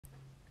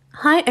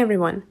Hi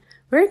everyone!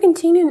 We're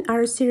continuing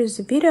our series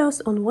of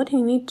videos on what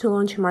you need to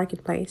launch a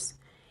marketplace.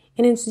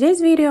 And in today's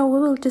video, we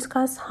will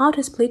discuss how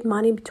to split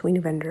money between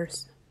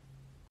vendors.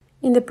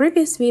 In the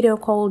previous video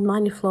called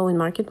Money Flow in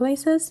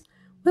Marketplaces,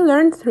 we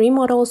learned 3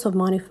 models of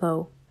money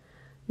flow.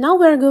 Now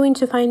we're going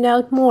to find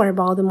out more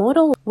about the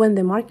model when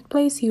the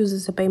marketplace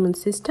uses a payment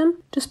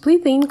system to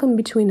split the income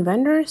between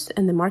vendors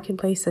and the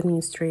marketplace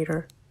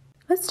administrator.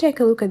 Let's take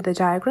a look at the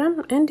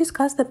diagram and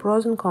discuss the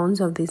pros and cons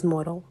of this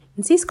model.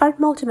 In C-Card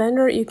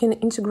Multi-Vendor, you can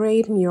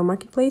integrate in your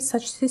marketplace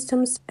such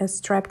systems as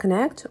Stripe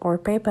Connect or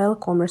PayPal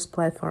Commerce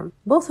Platform.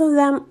 Both of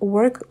them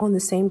work on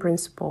the same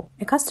principle.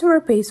 A customer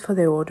pays for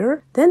the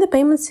order, then the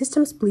payment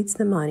system splits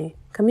the money.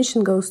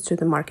 Commission goes to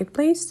the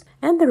marketplace,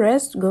 and the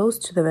rest goes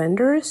to the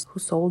vendors who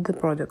sold the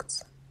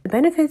products. The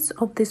benefits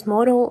of this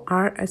model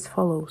are as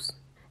follows.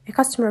 A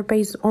customer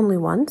pays only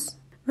once.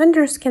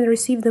 Vendors can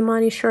receive the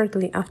money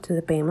shortly after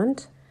the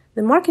payment.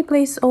 The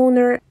marketplace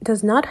owner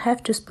does not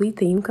have to split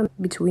the income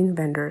between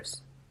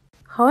vendors.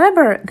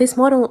 However, this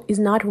model is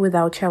not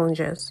without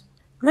challenges.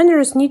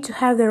 Vendors need to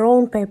have their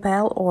own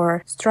PayPal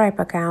or Stripe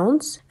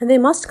accounts, and they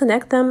must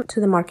connect them to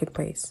the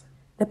marketplace.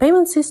 The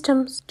payment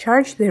systems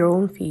charge their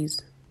own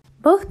fees.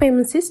 Both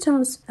payment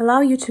systems allow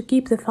you to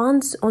keep the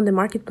funds on the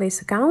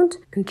marketplace account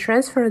and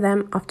transfer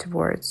them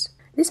afterwards.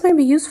 This may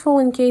be useful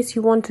in case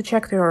you want to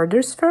check the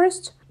orders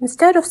first,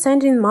 instead of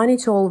sending money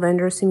to all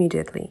vendors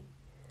immediately.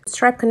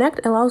 Stripe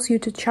Connect allows you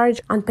to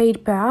charge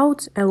unpaid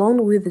payouts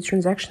along with the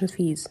transaction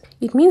fees.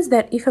 It means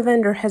that if a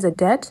vendor has a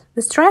debt,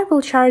 the Stripe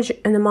will charge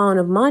an amount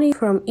of money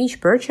from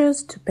each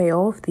purchase to pay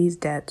off this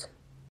debt.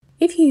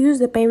 If you use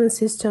the payment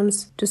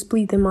systems to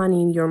split the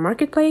money in your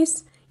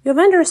marketplace, your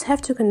vendors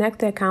have to connect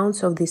the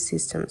accounts of these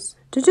systems.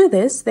 To do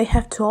this, they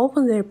have to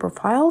open their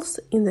profiles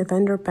in the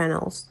vendor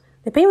panels.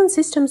 The payment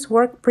systems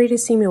work pretty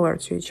similar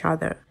to each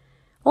other.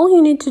 All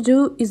you need to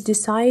do is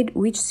decide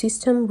which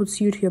system would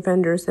suit your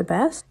vendors the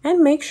best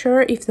and make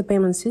sure if the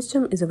payment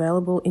system is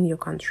available in your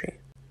country.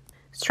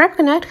 Stripe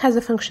Connect has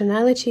a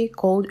functionality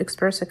called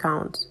Express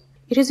Accounts.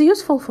 It is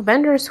useful for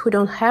vendors who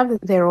don't have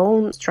their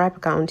own Stripe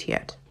account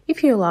yet.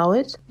 If you allow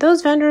it,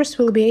 those vendors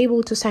will be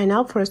able to sign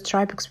up for a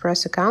Stripe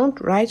Express account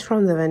right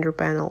from the vendor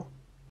panel.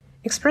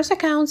 Express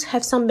accounts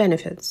have some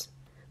benefits.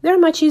 They're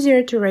much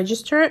easier to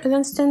register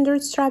than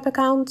standard Stripe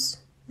accounts.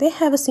 They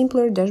have a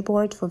simpler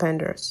dashboard for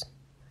vendors.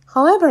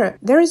 However,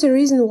 there is a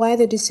reason why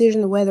the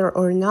decision whether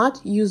or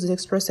not use the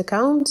Express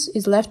accounts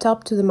is left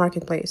up to the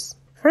marketplace.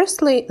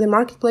 Firstly, the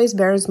marketplace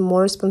bears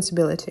more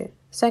responsibility.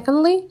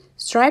 Secondly,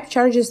 Stripe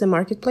charges the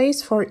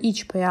marketplace for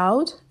each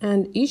payout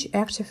and each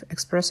active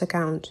Express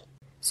account.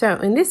 So,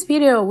 in this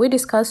video, we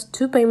discussed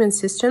 2 payment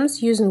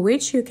systems using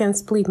which you can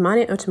split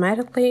money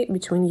automatically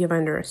between your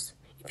vendors.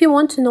 If you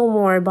want to know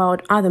more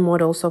about other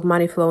models of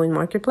money flow in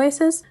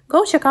marketplaces,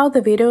 go check out the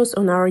videos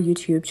on our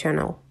YouTube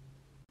channel.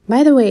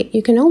 By the way,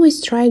 you can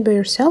always try it by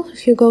yourself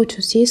if you go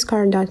to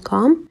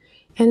cscard.com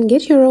and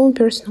get your own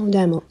personal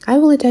demo. I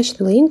will attach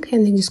the link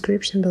in the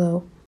description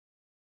below.